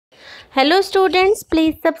Hello students,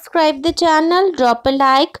 please subscribe the channel, drop a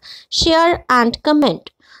like, share and comment.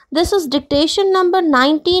 This is dictation number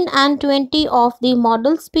 19 and 20 of the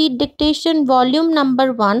model speed dictation volume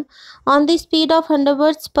number 1 on the speed of 100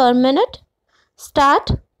 words per minute.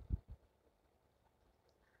 Start.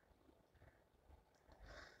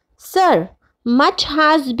 Sir, much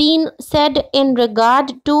has been said in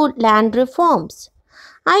regard to land reforms.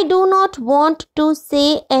 I do not want to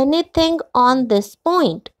say anything on this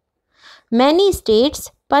point. Many states,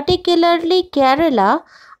 particularly Kerala,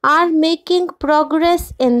 are making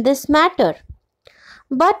progress in this matter.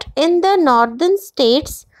 But in the northern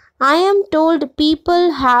states, I am told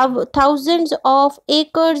people have thousands of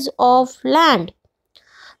acres of land.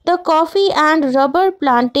 The coffee and rubber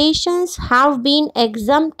plantations have been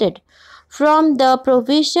exempted from the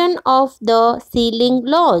provision of the ceiling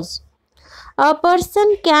laws. A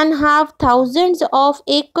person can have thousands of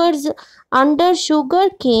acres under sugar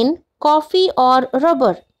cane, coffee or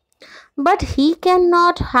rubber, but he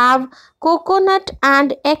cannot have coconut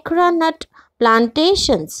and acar nut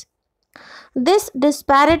plantations. This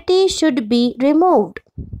disparity should be removed.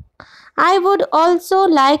 I would also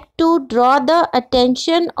like to draw the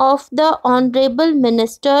attention of the Honorable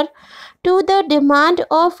Minister to the demand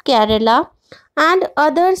of Kerala and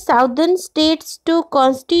other southern states to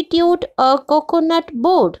constitute a coconut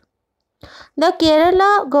board. The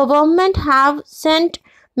Kerala government have sent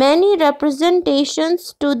many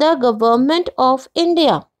representations to the government of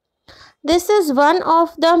India. This is one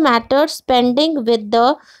of the matters pending with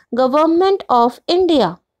the government of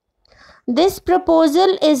India. This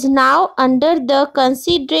proposal is now under the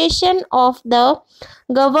consideration of the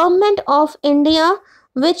government of India,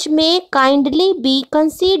 which may kindly be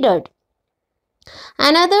considered.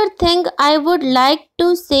 Another thing I would like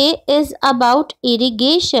to say is about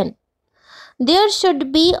irrigation. There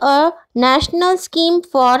should be a national scheme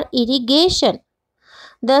for irrigation.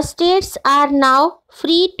 The states are now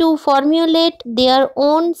free to formulate their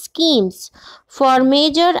own schemes for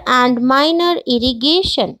major and minor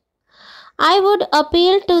irrigation. I would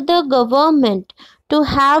appeal to the government to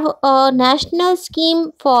have a national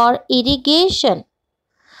scheme for irrigation.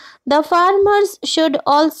 The farmers should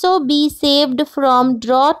also be saved from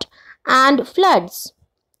drought and floods.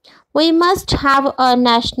 We must have a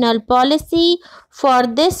national policy for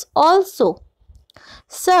this also.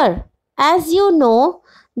 Sir, as you know,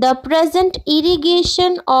 the present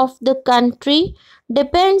irrigation of the country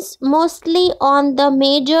depends mostly on the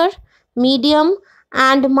major, medium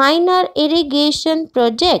and minor irrigation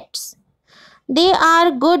projects. They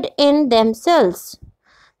are good in themselves.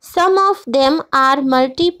 Some of them are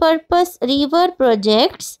multi-purpose river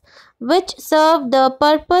projects which serve the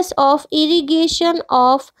purpose of irrigation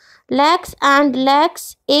of lakhs and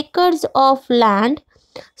lakhs acres of land,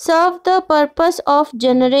 serve the purpose of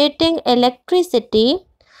generating electricity,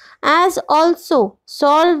 as also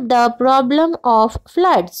solve the problem of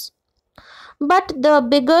floods. But the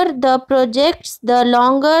bigger the projects, the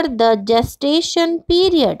longer the gestation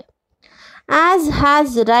period. As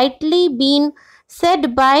has rightly been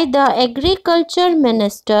said by the Agriculture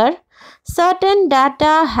Minister, certain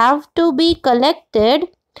data have to be collected,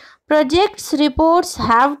 projects reports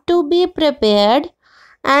have to be prepared,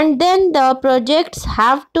 and then the projects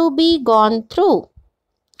have to be gone through.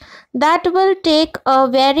 That will take a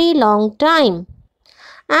very long time.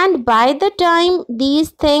 And by the time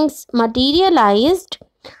these things materialized,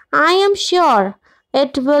 I am sure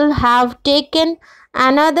it will have taken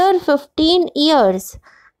another 15 years,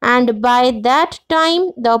 and by that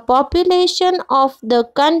time the population of the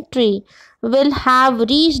country will have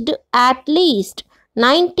reached at least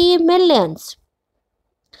 90 millions.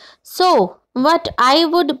 So, what I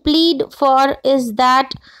would plead for is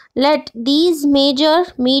that let these major,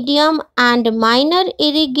 medium and minor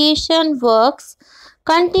irrigation works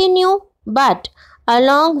continue, but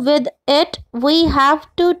along with it we have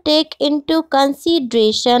to take into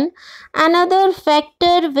consideration another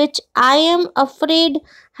factor which I am afraid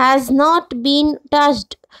has not been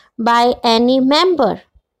touched by any member.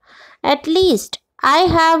 At least I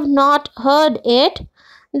have not heard it,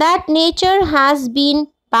 that nature has been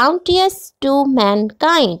bounteous to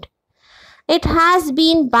mankind. It has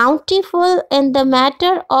been bountiful in the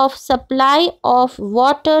matter of supply of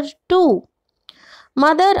water too.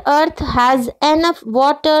 Mother Earth has enough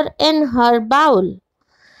water in her bowl.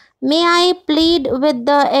 May I plead with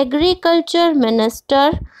the Agriculture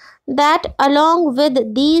Minister that along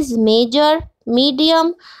with these major,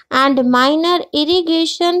 medium and minor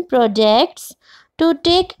irrigation projects to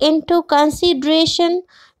take into consideration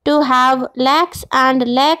to have lakhs and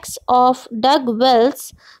lakhs of dug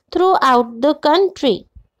wells throughout the country.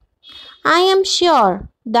 I am sure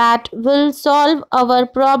that will solve our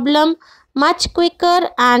problem much quicker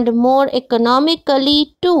and more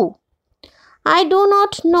economically too. I do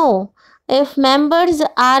not know if members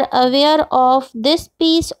are aware of this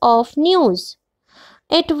piece of news.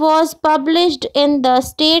 It was published in the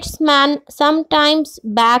Statesman sometimes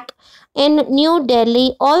back in New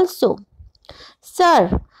Delhi also.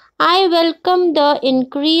 Sir, I welcome the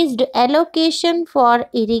increased allocation for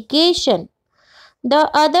irrigation.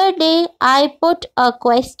 The other day I put a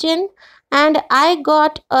question and I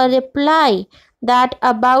got a reply that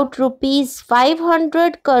about rupees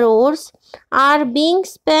 500 crores are being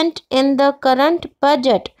spent in the current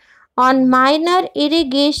budget on minor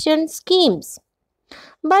irrigation schemes.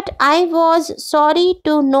 But I was sorry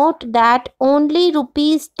to note that only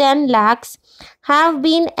rupees 10 lakhs have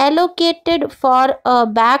been allocated for a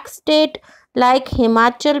back state like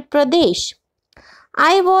Himachal Pradesh.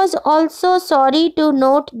 I was also sorry to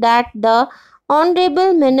note that the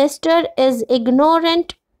Honorable Minister is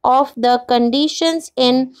ignorant of the conditions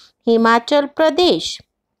in Himachal Pradesh.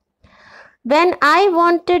 When I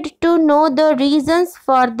wanted to know the reasons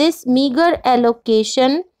for this meager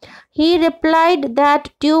allocation, he replied that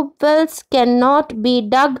tube wells cannot be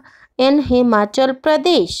dug in Himachal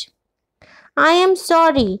Pradesh. I am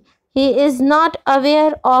sorry, he is not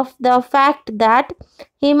aware of the fact that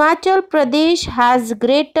Himachal Pradesh has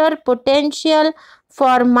greater potential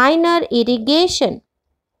for minor irrigation.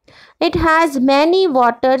 It has many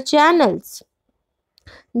water channels.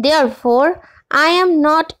 Therefore, I am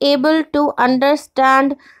not able to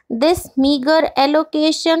understand this meager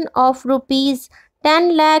allocation of rupees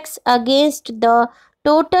 10 lakhs against the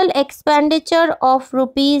total expenditure of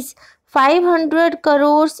rupees 500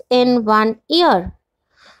 crores in 1 year.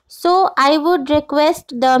 So I would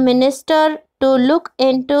request the minister to look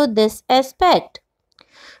into this aspect.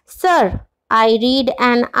 Sir, I read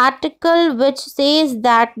an article which says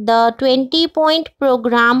that the 20-point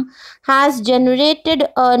program has generated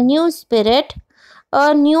a new spirit,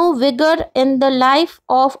 a new vigor in the life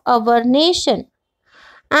of our nation.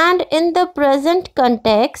 And in the present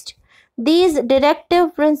context, these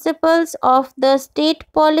directive principles of the state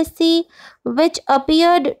policy, which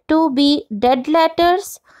appeared to be dead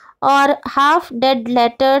letters or half dead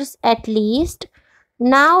letters at least,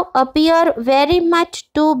 now appear very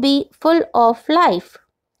much to be full of life.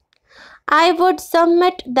 I would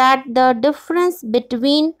submit that the difference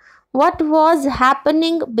between what was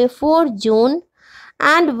happening before June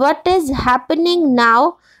and what is happening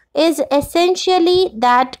now is essentially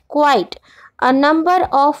that quite a number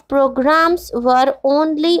of programs were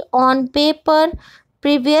only on paper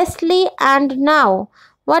previously, and now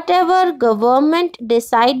whatever government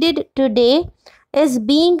decided today is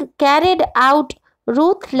being carried out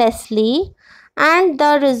ruthlessly, and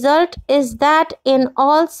the result is that in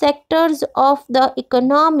all sectors of the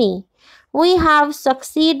economy we have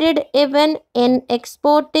succeeded even in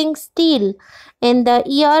exporting steel in the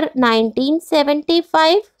year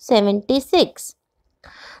 1975-76.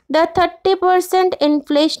 The 30%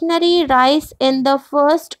 inflationary rise in the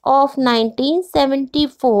first of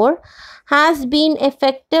 1974 has been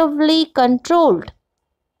effectively controlled.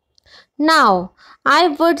 Now, I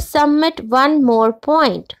would submit one more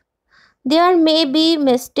point. There may be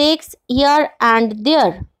mistakes here and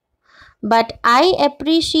there, but I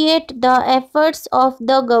appreciate the efforts of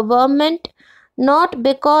the government not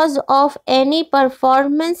because of any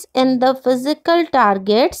performance in the physical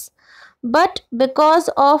targets, but because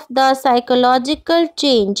of the psychological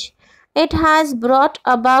change it has brought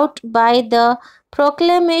about by the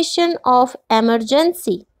proclamation of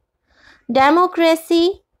emergency.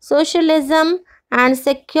 Democracy, socialism, and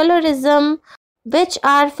secularism, which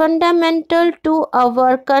are fundamental to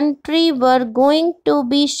our country, were going to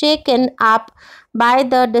be shaken up by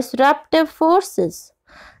the disruptive forces.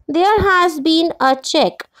 There has been a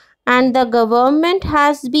check, and the government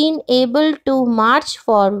has been able to march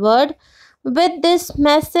forward with this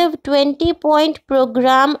massive 20-point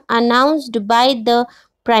program announced by the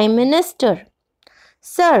Prime Minister.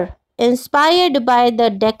 Sir, inspired by the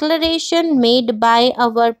declaration made by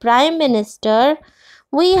our Prime Minister,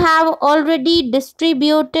 we have already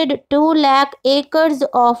distributed 2 lakh acres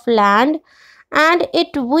of land, and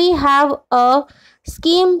we have a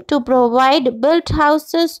scheme to provide built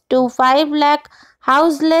houses to 5 lakh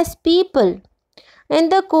houseless people. In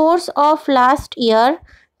the course of last year,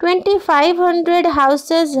 2,500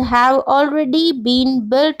 houses have already been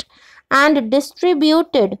built and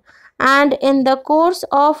distributed, and in the course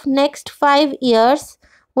of next 5 years,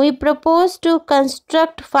 we propose to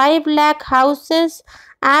construct 5 lakh houses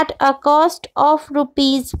at a cost of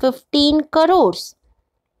rupees 15 crores.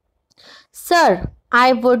 Sir,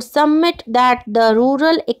 I would submit that the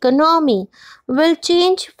rural economy will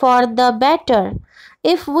change for the better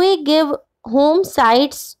if we give home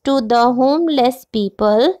sites to the homeless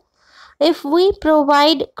people, if we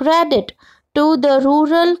provide credit to the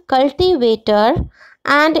rural cultivator,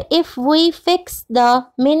 and if we fix the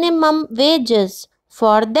minimum wages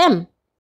for them.